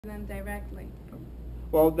them directly.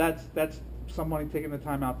 Well, that's somebody taking the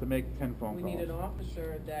time out to make 10 phone calls. We need an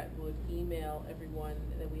officer that would email everyone,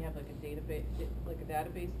 and then we have like a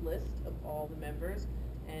database list of all the members,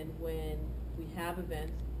 and when we have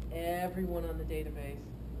events, everyone on the database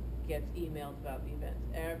gets emailed about the events.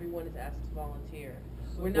 Everyone is asked to volunteer.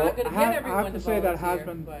 We're not going to get everyone I have to say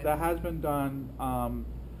volunteer, that has been done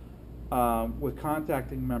with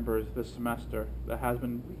contacting members this semester. That has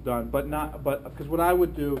been done, but because what I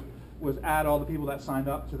would do was add all the people that signed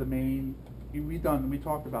up to the main. We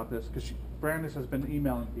talked about this because Brandice has been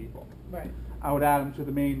emailing people. Right. I would add them to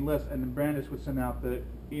the main list, and then Brandice would send out the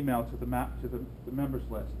email to the members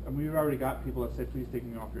list. And we've already got people that say, "Please take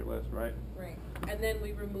me off your list," right? Right. And then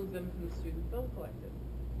we remove them from the student film collective.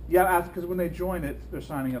 Yeah, because when they join it, they're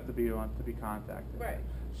signing up to be contacted. Right.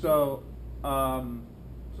 So.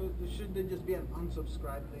 So should there just be an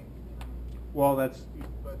unsubscribe link? Well, that's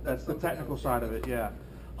the something technical else. side of it, yeah.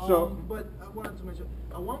 So, but I wanted to mention,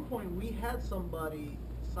 at one point we had somebody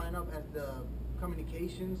sign up as the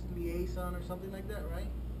communications liaison or something like that, right?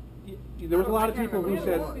 there was a lot of people who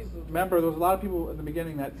said, remember. remember, there was a lot of people in the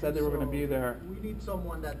beginning that said they were going to be there. We need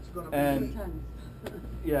someone that's going to And- be.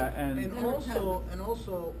 Yeah, And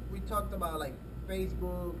also, we talked about like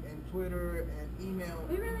Facebook and Twitter and email.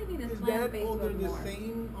 We really need to Is slam that Facebook under the more.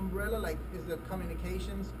 same umbrella? Like, is the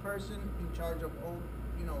communications person in charge of all,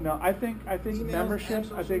 No, I think emails membership. and I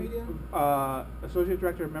social think media? associate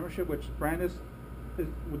director of membership, which Brandice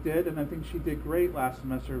did, and I think she did great last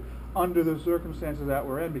semester under the circumstances that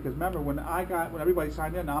we're in. Because remember, when everybody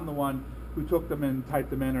signed in, I'm the one who took them and typed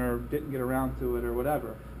them in, or didn't get around to it, or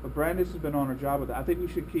whatever. But Brandice has been on her job with that. I think we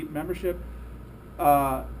should keep membership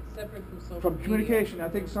Separate from social from media. communication. I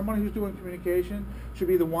think someone who's doing communication should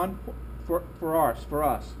be the one for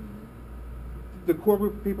us. The core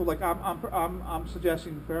group of people, like I'm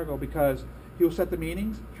suggesting Feargal, because he'll set the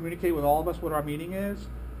meetings, communicate with all of us what our meeting is,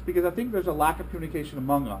 because I think there's a lack of communication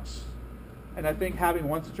among us. And I think having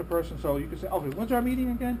one such a person, so you can say, okay, when's our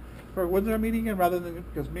meeting again? When's our meeting again? Rather than,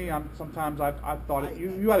 because sometimes I've thought it,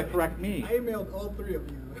 you had to correct me. I emailed all three of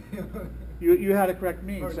you. You had to correct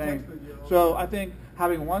me, Or saying. texted you. So I think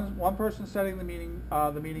having one person setting the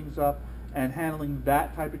meetings up and handling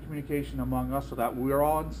that type of communication among us, so that we're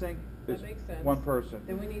all in sync, That is makes sense. one person.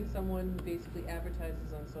 Then we need someone who basically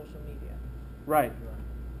advertises on social media. Right.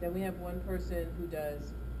 Then we have one person who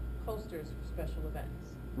does posters for special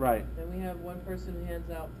events. Right. Then we have one person who hands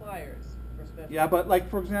out flyers for special Yeah, but events. like,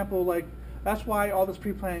 for example, that's why all this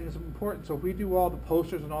pre-planning is important. So if we do all the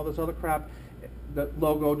posters and all this other crap, the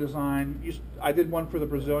logo design. I did one for the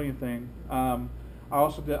Brazilian thing. I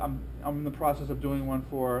also did. I'm in the process of doing one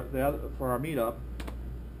for our meetup.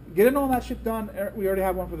 Getting all that shit done. We already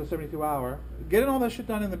have one for the 72-hour. Getting all that shit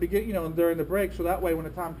done in the beginning, during the break, so that way when the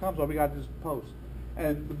time comes, all we got to do is post.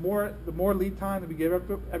 And the more lead time that we give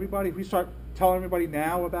everybody, if we start telling everybody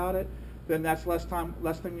now about it, then that's less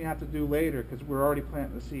thing we have to do later, because we're already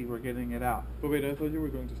planting the seed. We're getting it out. But wait, I thought you were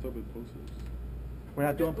going to start with posters. We're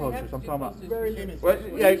not doing We have posters. to I'm do talking about. posters. Very We should. limited. Well,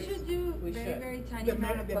 We yeah, should do We very, should. very tiny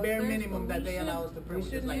amount of The bare posters, minimum but that we they should- allow us to print We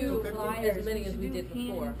is should like do 250. flyers. as many We as we should did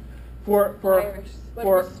do before. for flyers. But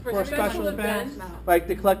for for special special events, events, like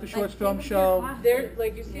the Collective Short Like Film think of Show. your class. There,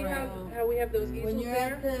 like you see Right. how we have those When easels you're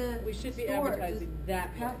at there? the We should be store, advertising just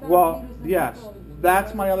that. pass out Well, needles and yes, people.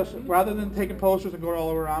 that's my other. Rather than taking posters and going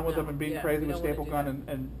all around with No, them and being yeah, crazy we with don't wanna staple do gun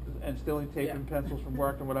that. and stealing tape Yeah. and pencils from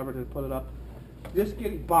work and whatever to put it up, just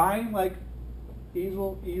buying like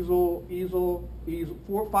easel,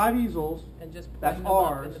 5 easels. And just That's putting them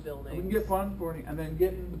up in ours. the building. We can get fun for it, and then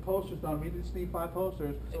getting the posters done. We just need 5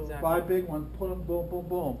 posters, Exactly. 5 big ones. Put them, boom, boom,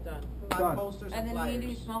 boom. Done. Done. Posters And then flyers. we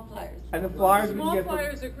do small flyers. And the flyers we Small can get.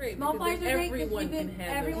 flyers are great Small because flyers are great everyone because can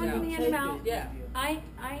hand everyone those can out. hand them out. Yeah. I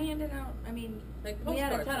handed out. I mean, Like we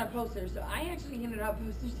had a postcards. ton of posters, so I actually handed out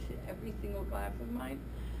posters to every single class of mine.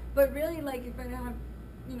 But really, like if I have,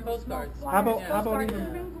 Postcards. small How flyers, about postcards even-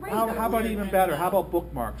 would have been great. How about even better? How about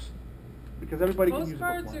bookmarks? Because everybody can use a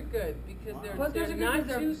Postcards bookmark. are good because they're Postcards are good not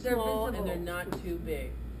because too they're small and visible. they're not too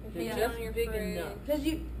big. They're Yeah. just On your big fridge. enough. Because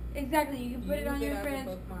you can put it Use on it your as a fridge.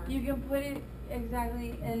 bookmark. You can put it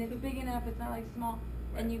exactly, and it's big enough. It's not like small,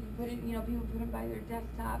 and Right. you can put it. People put it by their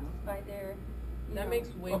desktops, by their. That makes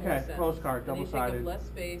way Okay, more sense. postcard, And they take double-sided. up less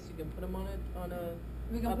space. You can put them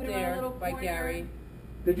We can up put it on a there little by corner. Gary.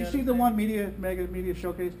 Did you know see what the I'm one saying? Mega Media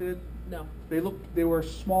Showcase did? No. They were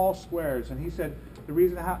small squares, and he said the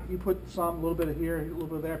reason how he put some, a little bit of here, a little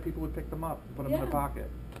bit of there, people would pick them up and put them in Yeah. their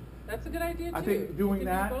pocket. That's a good idea too. I think You doing can do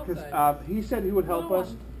that, both because sides. he said he would help Little us.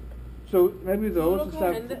 ones. So maybe those Little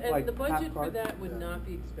instead and of the, like and the budget half for cards. that would not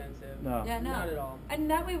be expensive. No. Yeah, no. Not at all. And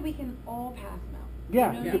that way we can all pass them out.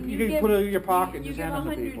 Yeah, know, you and could- you could give- put it in your pocket and you just give hand them to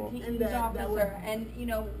 100 people. to And each that would- officer, and you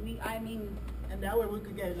know, I mean, And that way we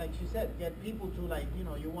could get, like she said, get people to like, you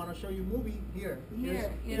know, you want to show your movie here. Here,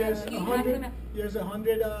 you Here's know, a you're not hundred. gonna- Here's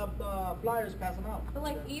 100 flyers. Pass them out. But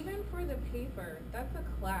like Yeah. even for the paper, that's a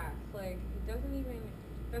class. Like it doesn't even.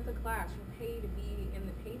 That's a class. You pay to be in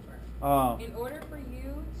the paper. Oh. In order for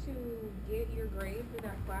you to get your grade for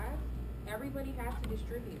that class, everybody has to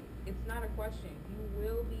distribute. It's not a question. You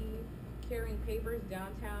will be carrying papers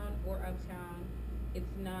downtown or uptown. It's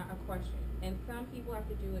not a question. And some people have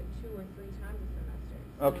to do it 2 or 3 times a semester.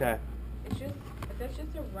 So Okay. It's just that's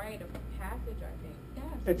just a rite of passage, I think.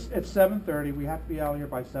 yes. It's 7:30. We have to be out here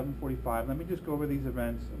by 7:45. Let me just go over these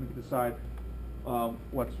events and we can decide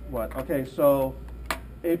what's what. Okay, so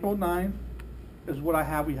April 9th is what I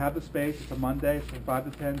have. We have the space. It's a Monday. It's from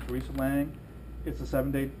 5 to 10. Teresa Lang. It's a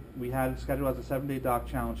 7-day. We had it scheduled as a 7-day doc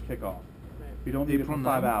challenge kickoff. Right. We don't need it April for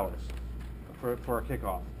 5 9th? hours for a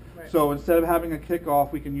kickoff. Right. So instead of having a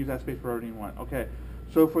kickoff, we can use that space for everything we want. Okay.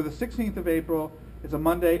 So for the 16th of April, it's a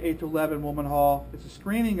Monday, 8 to 11, Wollman Hall. It's a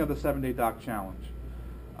screening of the 7-day doc challenge.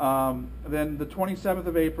 Then the 27th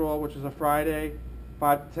of April, which is a Friday,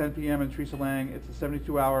 5 to 10 p.m. in Teresa Lang, it's a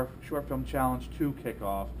 72-hour short film challenge 2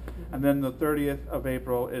 kickoff. And then the 30th of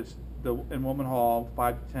April is in Wollman Hall,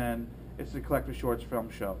 5 to 10. It's the collective shorts film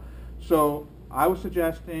show. So I was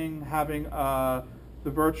suggesting having the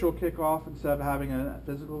virtual kickoff instead of having a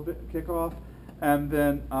physical kickoff, and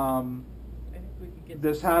then I think we could get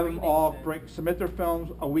just some have them all screenings in. submit their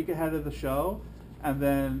films a week ahead of the show, and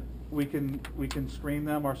then we can screen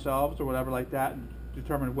them ourselves or whatever like that, and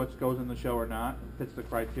determine what goes in the show or not, fits the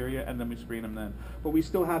criteria, and then we screen them then. But we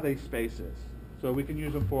still have these spaces, so we can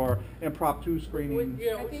use them for impromptu screenings.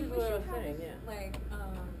 Yeah, I which think is we what I should was have saying, this, yeah. like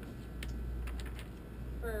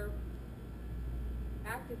for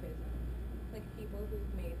activism, like people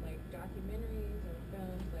who've made like documentaries or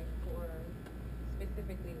films, like for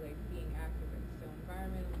specifically like being activists, so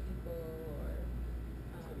environmental people or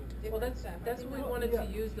Well, different stuff. I that's think what we that- wanted Yeah.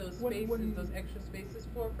 to use those When- spaces, when- those extra spaces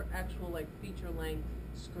for actual like feature-length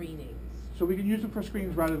screenings. So we can use them for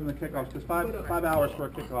screenings rather than the kickoffs, because But, 5 hours for a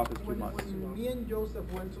kickoff is too When, much. when me and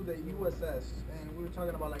Joseph went to the USS and we were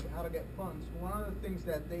talking about like how to get funds, one of the things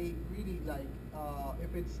that they really like,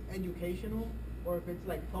 if it's educational or if it's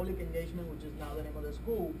like public engagement, which is now the name of the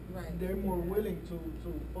school, Right. they're more willing to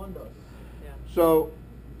fund us. Yeah. So,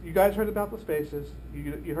 you guys heard about the spaces.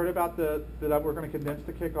 You heard about that we're going to condense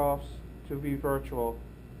the kickoffs to be virtual.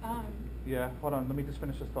 Yeah, hold on. Let me just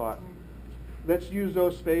finish this thought. Let's use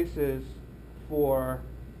those spaces for.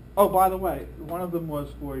 Oh, by the way, one of them was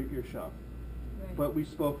for your show, Right. but we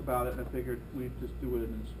spoke about it and I figured we'd just do it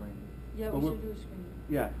in the screen. Yeah, But we we're- should do a screening.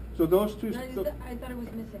 Yeah. So those two. No, I thought it was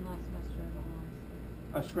missing last semester, in all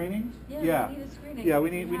honesty. Screenings? Yeah, we need a screening. Yeah, we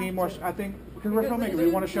We need have more. to. I think because we're Because filmmakers, the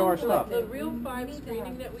we want to show our Real stuff. The Real We 5 need to screening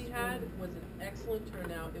have that we had screening. was an excellent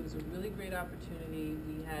turnout. It was a really great opportunity.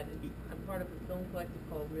 We had, I'm part of a film collective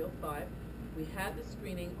called Real 5. We had the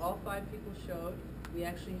screening. All 5 people showed. We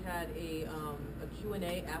actually had a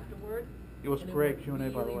Q&A afterward. It was and great went Q&A,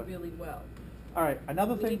 by the way. Really, really well. All right,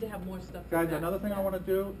 another We thing. need to have more stuff like Guys, that. another thing I Yeah. want to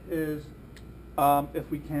do is, if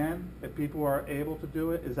we can, if people are able to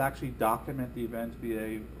do it, is actually document the event via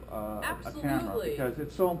a camera. Absolutely. Because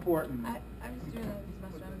it's so important. I was doing that this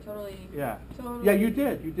semester. I'm totally. Yeah. Totally. Yeah, you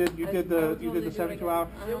did. You did I the would you totally did the do it 72 again. hour.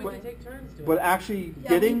 Yeah, we But, can take turns doing but it. actually Yeah,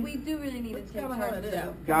 getting we do really need to That's take kinda how turns. it is. Yeah.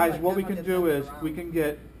 guys, Like, what we everyone can gets do is around. we can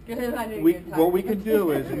get I know we you're what we tired. can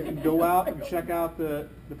do is we can go out and check out the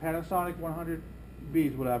Panasonic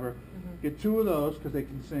 100Bs, whatever. Get 2 of those because they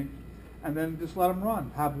can sync, and then just let them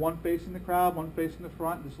run. Have one facing the crowd, one facing the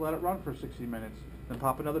front, and just let it run for 60 minutes. Then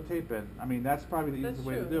pop another tape in. I mean, that's probably the That's easiest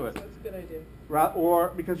way true. to do it. That's a good idea. Or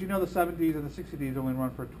because you know the 70s and the 60s only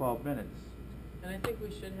run for 12 minutes. And I think we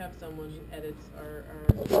should have someone who edits our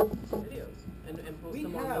videos and post We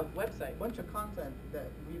them on have the website. a bunch of content that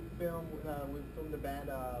we filmed. We filmed the band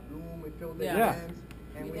Bloom. We filmed the Yeah. events,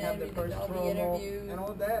 and We we did, have the we did first all the promo interviews. and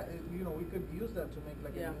all that. You know, we could use that to make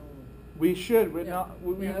like Yeah. a new. We should. We, Yeah. not,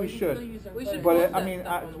 we, Yeah, we can should. still use our We should footage. But post I that mean,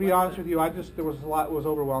 stuff on to the be honest website. with you, there was a lot. It was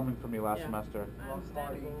overwhelming for me last Yeah. semester.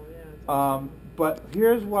 Understandable, yeah. it's But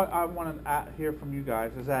here's what I want to hear from you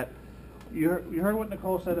guys is that you heard what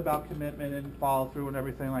Nicole said about commitment and follow through and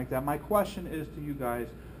everything like that. My question is to you guys,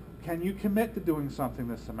 can you commit to doing something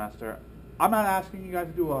this semester? I'm not asking you guys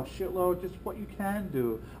to do a shitload, just what you can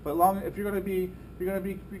do. But if you're going to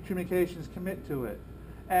be communications, commit to it.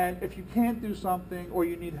 And if you can't do something or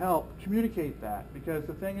you need help, communicate that. Because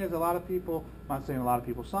the thing is, a lot of people, I'm not saying a lot of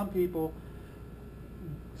people, some people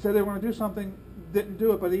say they want to do something, didn't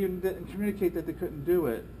do it, but even didn't communicate that they couldn't do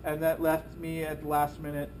it, and that left me at the last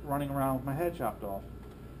minute running around with my head chopped off.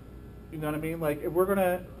 You know what I mean? Like, if you're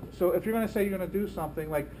gonna say you're gonna do something,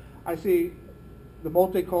 like, I see the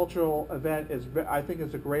multicultural event I think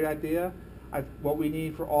is a great idea. What we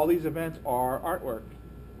need for all these events are artwork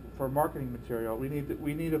for marketing material. We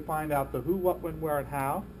need to find out the who, what, when, where, and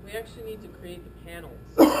how. We actually need to create the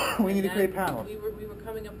panels. We need to create panels. We were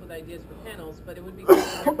coming up with ideas for panels, but it would be great to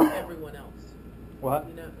hear from everyone else. What?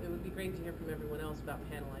 You know, it would be great to hear from everyone else about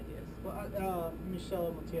panel ideas. Well,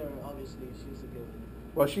 Michele Materre, obviously, she's a good one.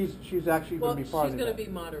 Well, she's actually Well, going to be part she's of going it. to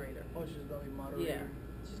be moderator. Oh, she's gonna be moderator. Yeah,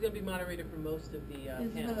 she's going to be moderator for most of the This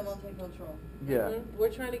is for the panels. multicultural. Yeah. Mhm. We're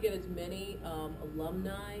trying to get as many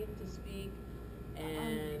alumni to speak,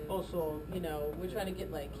 and Also, you know, we're trying to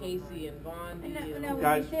get like Casey and Bondi. And and now,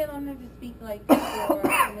 Guys- when you say alumni to speak, like, for,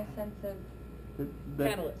 in the sense of,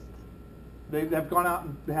 panelists. They have gone out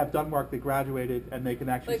and they have done work. They graduated and they can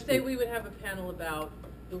actually. Like, say speak. we would have a panel about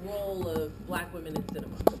the role of black women in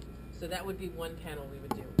cinema. So that would be one panel we would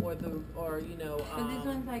do, or you know. so this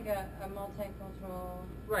one's like a multicultural.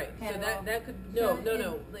 Right. So panel. that could So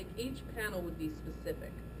no. Like each panel would be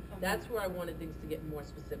specific. That's where I wanted things to get more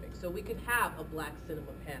specific. So we could have a black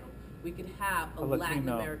cinema panel. We could have a A Latin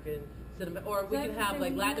Latino. American cinema, or we So could that's have the like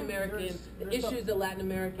thing, Latin yeah. American There's issues of Latin I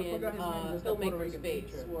American forgot his name, there's the Puerto filmmaker Rican space,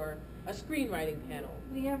 teacher. or a screenwriting panel.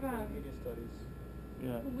 We have media studies.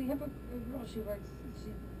 Yeah. we have a girl. She's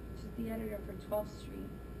the editor for 12th Street.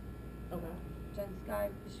 Okay. Jen Sky.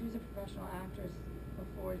 She was a professional actress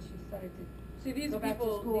before she started to. See, these go are back to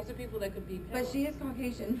people. school. These are people that could be. But she is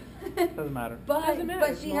Caucasian. Doesn't matter. But Doesn't matter, but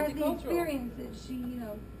it's she has the multicultural. experience that she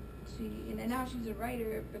and now she's a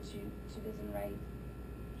writer, but she doesn't write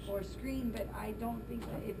for screen. But I don't think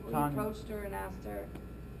that if we Tanya. approached her and asked her,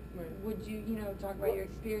 Right. would you talk about your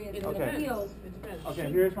experience It in the Okay. depends. field? It depends.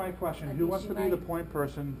 Okay, here's my question. I Who think wants she to be the might. point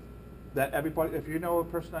person that everybody, if you know a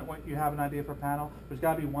person you have an idea for a panel, there's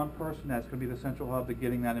got to be one person that's going to be the central hub to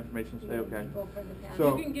getting that information to say, okay. People for the panel.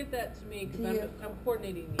 So- You can get that to me To because you. I'm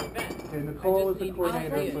coordinating the event. Okay, I Nicole just is the need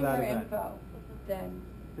coordinator I'll ideas. for send you that her event. info. Then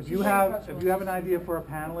If she you should have approach an us. idea for a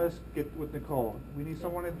panelist, get with Nicole. We need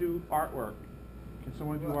someone to do artwork. Can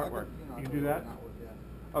someone do Well, I artwork? could, You I can do could that? work it out,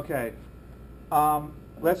 yeah. Okay.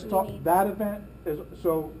 Let's do we talk, need? that event is,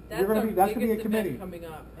 so That's you're going our to be, that's going to be a biggest event committee. coming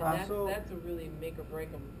up, Huh? and So- that's a really make or break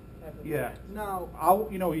 'em type of Yeah. event. Now,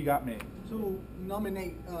 You got me. to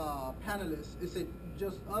nominate panelists, is it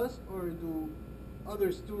just us, or do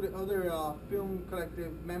other film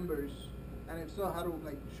collective members? And if so, how do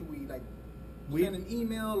should we send an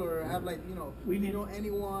email or have We need-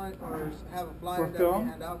 anyone or have a flyer For that film? we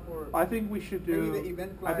hand out for? I think we should Maybe do. the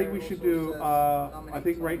event I think we flyer should also do. says I nominate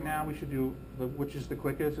think right someone. now we should do which is the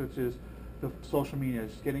quickest, which is the social media,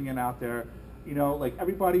 just getting it out there. Like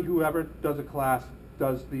everybody who ever does a class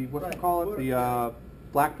does the what do you Right. call it, the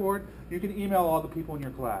Blackboard. You can email all the people in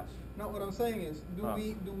your class. No, what I'm saying is, do Oh.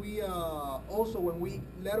 we also, when we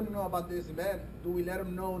let them know about this event, do we let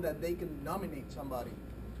them know that they can nominate somebody?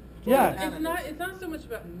 for the Yeah. panelists? It's not so much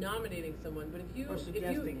about nominating someone, but Or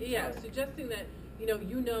suggesting, sorry. suggesting that you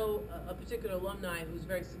know a particular alumni who's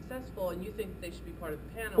very successful and you think they should be part of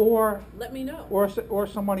the panel. Or let me know. or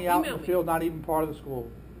somebody out in Email the me. field, not even part of the school,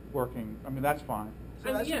 working. I mean, that's fine.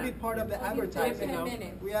 So that should yeah. be part of the I'll give advertising. 10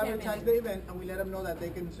 minutes, We 10 advertise minutes. the event and we let them know that they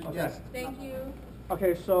can suggest. Thank you.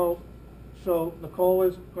 Okay, so Nicole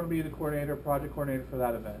is going to be the coordinator, project coordinator for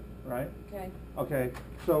that event, right? Okay. Okay,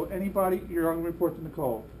 so anybody, you're going to report to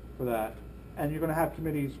Nicole for that, and you're going to have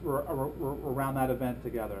committees around that event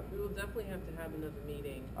together. We will definitely have to have another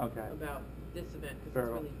meeting Okay. about this event because Fair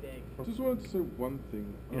it's enough. really big. I just wanted to say one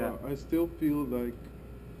thing. Yeah. I still feel like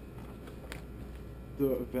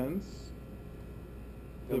the events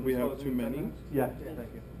that we have too many. Yeah, Yeah.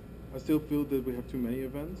 thank you. I still feel that we have too many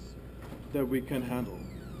events that we can handle.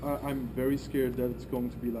 I'm very scared that it's going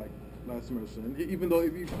to be like last semester, and even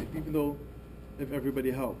though if everybody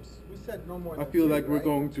helps, We said no more I than feel 3, like we're right?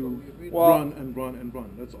 going So to we agreed. Well- run and run and run.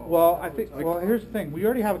 That's all. Well, I think, here's the thing, we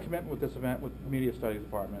already have a commitment with this event with the Media Studies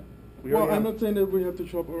Department. We Well, already I'm have- not saying that we have to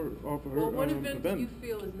chop off her Well, what event event. do you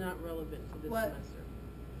feel is not relevant to this What? semester?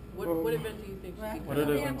 What event do you think should be? What are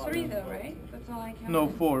the We have events? 3 though, right? That's all I counted. No,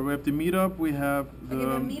 4. We have the meetup, we have the Okay,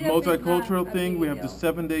 but meetup is not multicultural a thing, we have the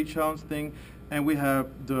video. 7-day challenge thing, and we have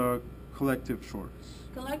the collective shorts.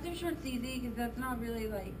 Collective short's easy because that's not really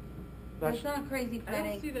That's- that's not crazy I don't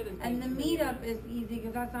planning. see that as And the being too many meetup is events. easy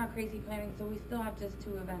because that's not crazy planning. So we still have just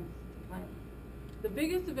 2 events to plan. The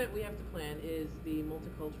biggest event we have to plan is the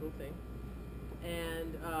multicultural thing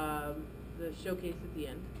and the showcase at the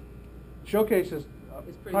end. Showcase is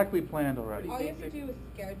It's pretty- practically planned already. All you have to basic. do is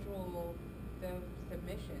schedule the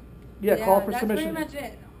submission. Yeah, call for that's submissions. pretty much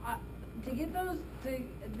it. To get those,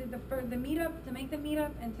 for the meetup, to make the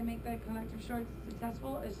meetup and to make the collective shorts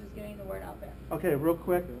successful is just getting the word out there. Okay, real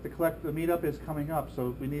quick, the meetup is coming up,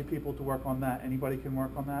 so we need people to work on that. Anybody can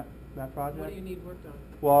work on that project? What do you need worked on?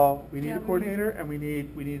 Well, we need Yeah, a we coordinator, and we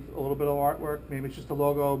need a little bit of artwork. Maybe it's just a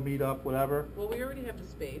logo, meetup, whatever. Well, we already have the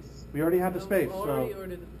space. We already have the space, We already so.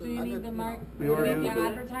 ordered the food. Do you need the mark, We do you already need the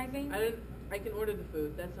have the- advertising? I can order the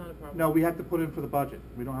food, that's not a problem. No, we have to put in for the budget.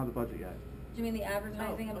 We don't have the budget yet. Do you mean the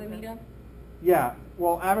advertising of the okay. meetup? Yeah,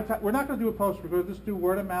 well, we're not gonna do a post, we're gonna just do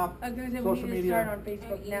word of mouth, I was gonna say, we social need to media. start on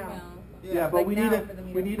Facebook now. Yeah, but Like we now need for the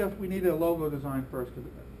we meetup. need a logo design first,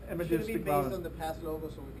 because Should images it be speak based louder. on the past logo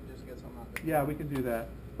so we can just get some out there? Yeah, we can do that,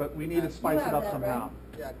 but we need to You spice it have up that, somehow. right?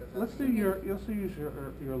 Yeah, 'cause Let's that's- do use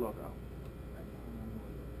your logo.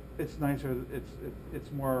 It's nicer,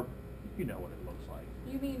 it's more, you know what it looks like.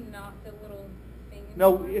 You mean not the little thing? in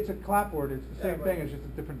No, the it's a clapboard, it's the Yeah, same but- thing, it's just a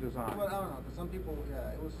different design. Well, I don't know, 'cause some people,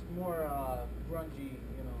 yeah, it was more grungy,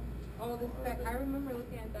 you know. Oh, the spec. I remember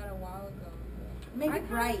looking at that a while ago. Make I it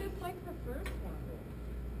kinda bright. just like the first one.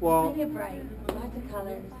 Well, Make it bright, lots of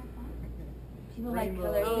colors. People like Rainbow.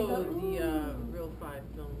 colors. They Oh, go, the "Ooh." Real 5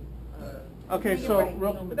 film. okay, Make it so,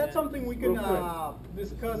 bright. But that's something we can Real quick.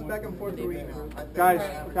 discuss back and forth through email. I think. guys,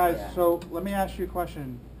 Yeah. so let me ask you a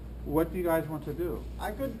question. What do you guys want to do?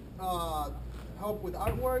 I could help with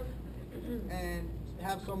artwork and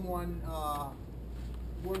have someone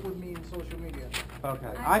work with me in social media. Okay,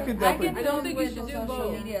 I I can- can I definitely. can I don't do think with you should the do social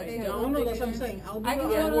both. media, I too. don't No, think that's what I'm you saying. should. I'll do I can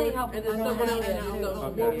the totally artwork help and with then social someone else media, will too.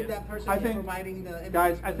 work Okay. with that person I in think- providing the Guys,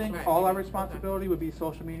 images. I think Right. all our Okay. responsibility would be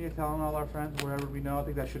social media, telling all our friends, wherever we know. I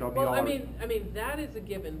think that should all be all Well, our. I mean, that is a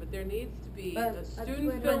given, but there needs to be But a a student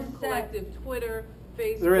Twitter film set. collective, Twitter,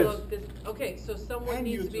 Facebook. There is. Okay, so someone And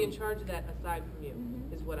needs to be in YouTube. charge of that aside from you,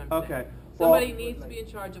 Mhm. is what I'm saying. Okay, Somebody well- needs to be in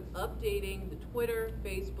charge of updating the Twitter,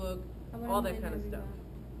 Facebook, I wouldn't all that mind kind of doing stuff. that.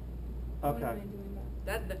 I wouldn't Okay. mind doing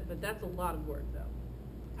that. But that's a lot of work, though.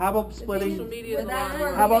 How about Social splitting? media But is a that's lot of where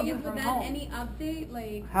work. How about- you But from then home. any update,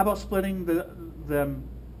 like, How about splitting them,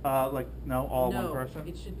 like all one person? No,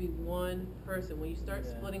 it should be one person. When you start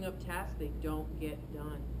Yeah. splitting up tasks, they don't get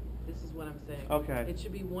done. This is what I'm saying. Okay. It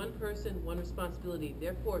should be one person, one responsibility.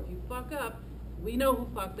 Therefore, if you fuck up, we know who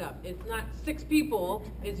fucked up. It's not 6 people,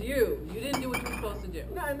 it's you. You didn't do what you were supposed to do.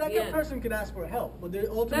 No, and like The a end. person could ask for help, but they're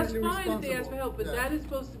That's ultimately fine responsible. if they ask for help, but Yeah. that is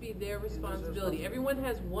supposed to be their responsibility. responsibility. Everyone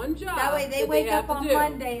has one job That way they that wake have up to on do.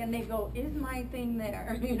 Monday and they go, is my thing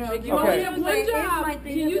there? You know, Like, you only only have one say, job. Is my thing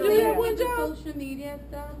Can you still do there?" one with the job? social media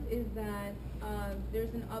stuff is that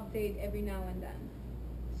there's an update every now and then.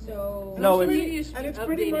 So No, Social it's- media should And be it's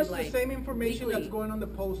pretty updated, much like, the same information weekly. that's going on the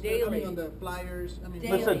posters, Daily. on the flyers. I mean,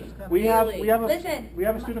 Daily. Listen, it's kind of- we have Listen,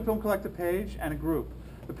 a student film collective page and a group.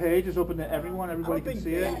 The page is open to everyone. Everybody can think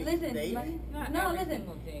see Yeah, it. listen, Daily? Not no, every listen,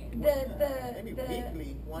 single day. Maybe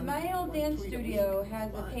weekly, one- my old one dance tweet a studio week. has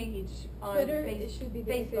a Fine. page on Twitter, it should be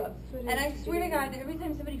basic. Facebook. Twitter And I should swear to be God, basic. every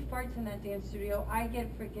time somebody farts in that dance studio, I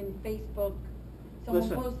get freaking Facebook, someone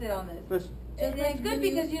Listen, posted on this. Listen, And Just it's like good the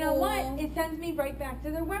because you know what? school. It sends me right back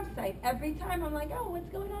to their website. Every time I'm like, oh, what's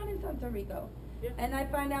going on in Santo Rico? Yeah. And I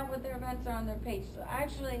find out what their events are on their page. So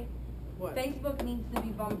actually, What? Facebook needs to be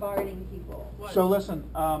bombarding people. What? so listen,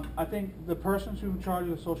 I think the persons who are in charge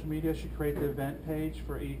of the social media should create the event page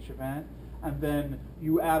for each event, and then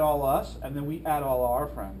you add all us, and then we add all our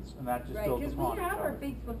friends, and that just Right, builds because upon we each have our other.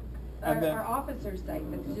 Facebook, And then- our officer site,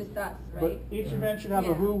 that's just us, But right? each event should have a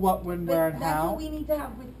Yeah. who, what, when, But where, and that's how. what we need to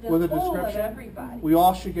have with With a the whole of description. everybody. We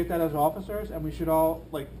all should get that as officers, and we should all,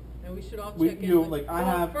 like, And we should all We- check you know, in. like, I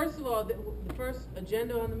Well, have- First of all, the first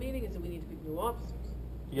agenda on the meeting is that we need to pick new officers.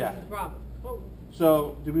 yeah. This is the problem.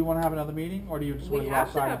 So, do we want to have another meeting, or do you just want We to go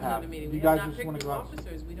have to outside have and have? another meeting. You We guys have not just want picked to new go outside?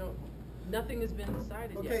 officers. We don't, nothing has been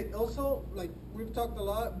decided yet. Okay, also, like, we've talked a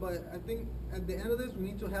lot, but I think at the end of this, we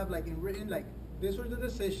need to have, like, in written, like, these were the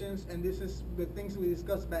decisions, and this is the things we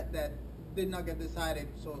discussed that did not get decided,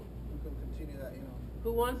 so we can continue that, you know.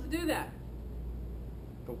 Who wants to do that?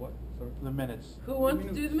 The what? Sorry. The minutes. Who wants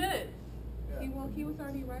to do the minutes? Yeah. He was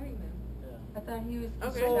already writing them. I thought he was.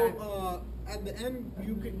 Okay. So, at the end,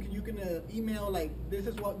 you can email, like, this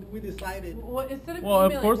is what we decided. Well, instead of Well, of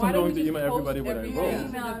emailing, course why I'm don't going we to just email post everybody what I every wrote. meeting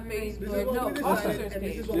Email to the everybody. This is Facebook, what no, we decided, officers and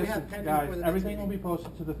this page. is what we Listen, have pending guys, for the everything next will be meeting.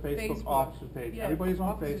 posted to the Facebook Facebook. officer page. Yeah, Everybody's on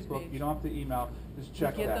officers Facebook. page. You don't have to email. Just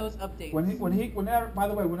check get that. those updates. Whenever, by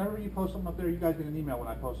the way, whenever you post something up there, you guys get an email when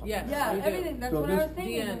I post something. Yes. Yeah, we do. everything, that's So what I this- was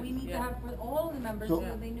thinking, The that we ends, need to yeah. have for all the members So- so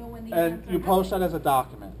that they know when the And events are you post that happening. as a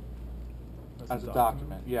document. That's As a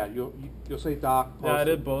document. Yeah, you'll say doc. Yeah, I post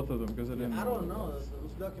did it. both of them because I didn't. I don't know, those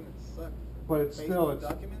documents suck. But it's still, Facebook it's,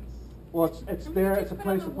 documents? well, it's I mean, there, just it's a put it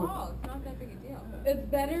place on to the put. wall. It's not that big a deal. It's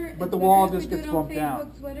better. But it's the wall better if just we gets do it on bumped down.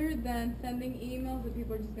 Facebook, Twitter, than sending emails that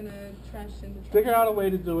people are just gonna trash in the trash. Figure out a way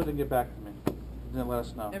to do it and get back to me. Then let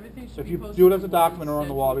us know. Everything should If be you posted do it as a in one document or on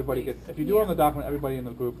the wall, central everybody place. gets, if you do it on the document, everybody in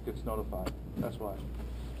the group gets notified. That's why.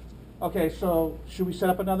 Okay, so should we set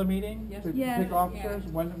up another meeting? Yes. To Yeah. pick officers?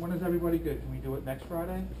 Yeah. When is everybody good? Can we do it next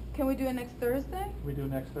Friday? Can we do it next Thursday? Can we do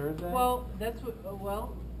it next Thursday? Well, that's what,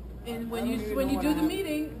 and I when don't you, even when know you what do I the have.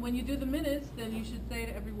 meeting, when you do the minutes, then you should say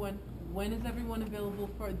to everyone, when is everyone available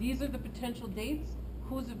for, these are the potential dates,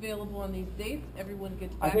 who's available on these dates, everyone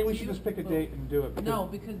gets back I to think we you. should just pick a Boom. date and do it. No,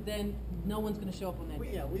 because then no one's gonna show up on that We,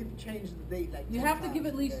 day. yeah, we've changed the date like You 10 have to give times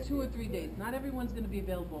at least today. 2 or 3 days, not everyone's gonna be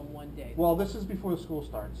available on one day. Well, this is before the school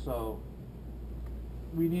starts, so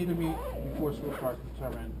we need to meet before school starts to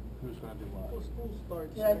determine who's gonna do Well, what. school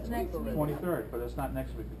starts Yeah, it's next week week. already. 23rd, but it's not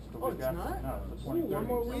next week, it's the Oh, week it's after. not? No, it's the Ooh, one 23rd.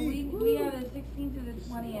 more So week. we have the 16th to the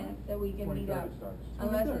 20th that we can meet 23rd up. it starts.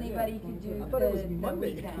 Unless 23rd, yeah, anybody could do 23rd. I thought it was the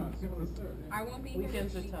Monday. weekend. I won't be here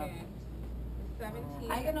Weekends this are tough. weekend. The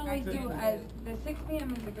 17th. I can always do, can't the 6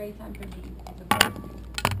 p.m. is a great time for me.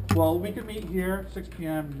 Well, we can meet here, 6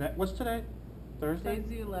 p.m. What's today? Thursday? Today's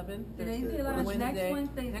the 11th. Today's the Thursday. 11th. Next Wednesday.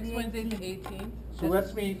 Wednesday's Next the Wednesday's the 18th. 18th. So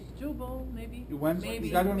let's meet Doable, maybe. Wednesday. Maybe.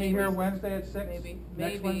 You guys want to meet here maybe. Wednesday at 6? Maybe.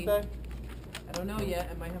 Next Maybe. Wednesday? I don't know yet,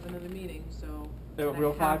 I might have another meeting, so. A and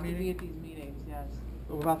real I have time to be meeting? at these meetings, yes.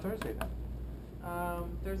 What about Thursday then?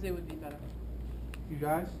 Thursday would be better. You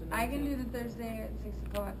guys? The I can do 19th. the Thursday at 6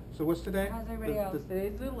 o'clock. So what's today? How's everybody The- else?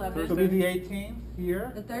 Today's the So 11th. it'll be the 18th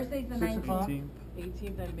here? The Thursday's the 6 o'clock? 19th.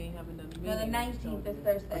 18th, I may have another meeting. No, the so 19th is I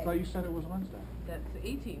Thursday. thought you said it was Wednesday. That's the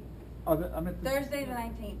 18th. Oh, I meant Thursday the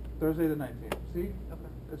 19th. Thursday the 19th. See? Okay.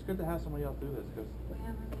 It's good to have somebody else do this, because We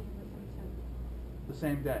have a meeting with the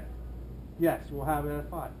same day. Yes, we'll have it at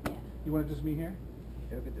 5. Yeah. You want to just meet here?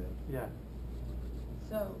 Yeah, we could do that. Yeah.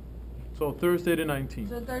 So, So Thursday the 19th.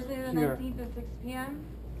 so Thursday the Here. 19th at 6 p.m.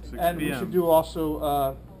 6 And we p.m. should do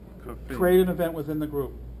also, Cafe. create an event within the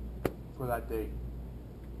group for that date.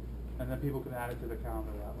 And then people can add it to the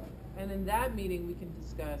calendar that way. And in that meeting, we can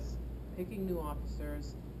discuss picking new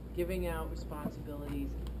officers, giving out responsibilities,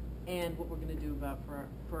 and what we're gonna do about for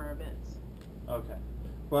our events. Okay.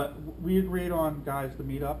 But we agreed on, guys, the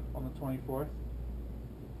meetup on the 24th,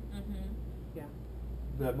 Mm-hmm. Yeah,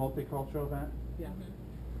 the multicultural event. yeah.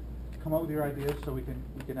 Come up with your ideas so we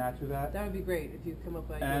can add to that. That would be great if you come up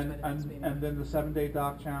with ideas by the next meeting. And then the 7-day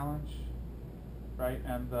doc challenge, right?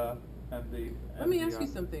 And the. Let me ask you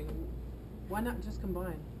something. Why not just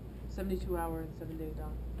combine 72-hour and 7-day doc?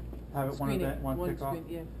 Have it one Screening, event, one kickoff. screen,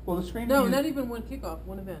 yeah. Well, the screening. No, is- not even one kickoff,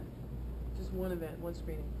 one event. Just one event, one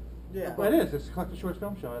screening. Yeah. Well, it is. It's a collective short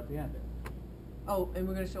film show at the end. Oh, and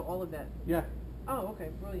we're gonna show all of that. Yeah. Oh, okay,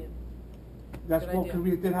 brilliant. That's Good well, idea.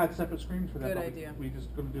 because we did have separate screens for that. Good but idea. We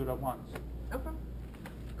just gonna do it at once. Okay,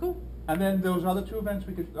 cool. And then those other 2 events,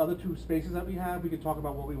 other 2 spaces that we have, we could talk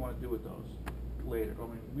about what we want to do with those later. I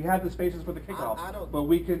mean, we have the spaces for the kickoff, I don't- but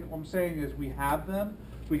we can. What I'm saying is, we have them.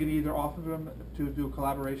 We can either offer them to do a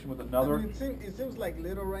collaboration with another. I mean, it seems like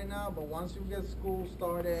little right now, but once you get school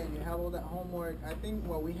started and you have all that homework, I think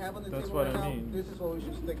what we have on the That's table what right I now, mean. this is what we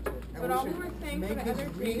should stick to. And But all we should were saying for make the this other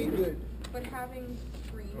really days, good. but having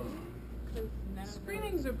screening, because none of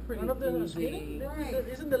Screenings are pretty None of them are easy. screening? Right.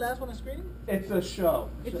 Isn't the last one a screening? It's a show.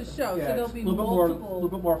 It's a show, so Yeah, there'll it's be a little bit more, multiple- little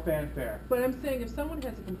bit more fanfare. But I'm saying if someone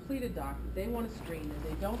has a completed doc that they want to screen and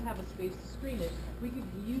they don't have a space to screen it, we could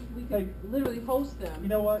Hey, literally host them. you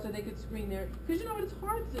know what? So they could screen there, because you know what,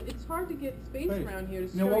 it's hard to get space Right. around here to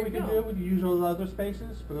show You know what your we can do? film. We can use those other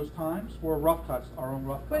spaces for those times for rough cuts, our own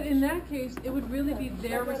rough cuts. But in that case, it would really be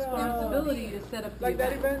their Like that, responsibility to set up the Like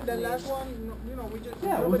that event. event, the last one, you know, we just,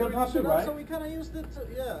 Yeah, it was everybody impromptu, used it up, right? so we kinda used it to,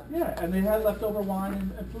 yeah. Yeah, and they had leftover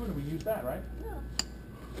wine and food, and we used that, right? Yeah.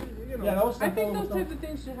 You know. Yeah, that was I stuff think that those was types of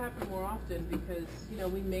things should happen more often because, you know,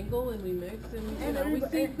 we mingle and we mix and, you And know, we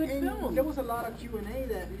see and- good and films. there was a lot of Q&A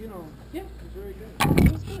that, you know, Yeah, was very good.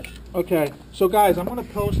 it was good. Okay, so guys, I'm gonna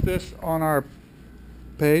post this on our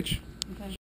page. Okay.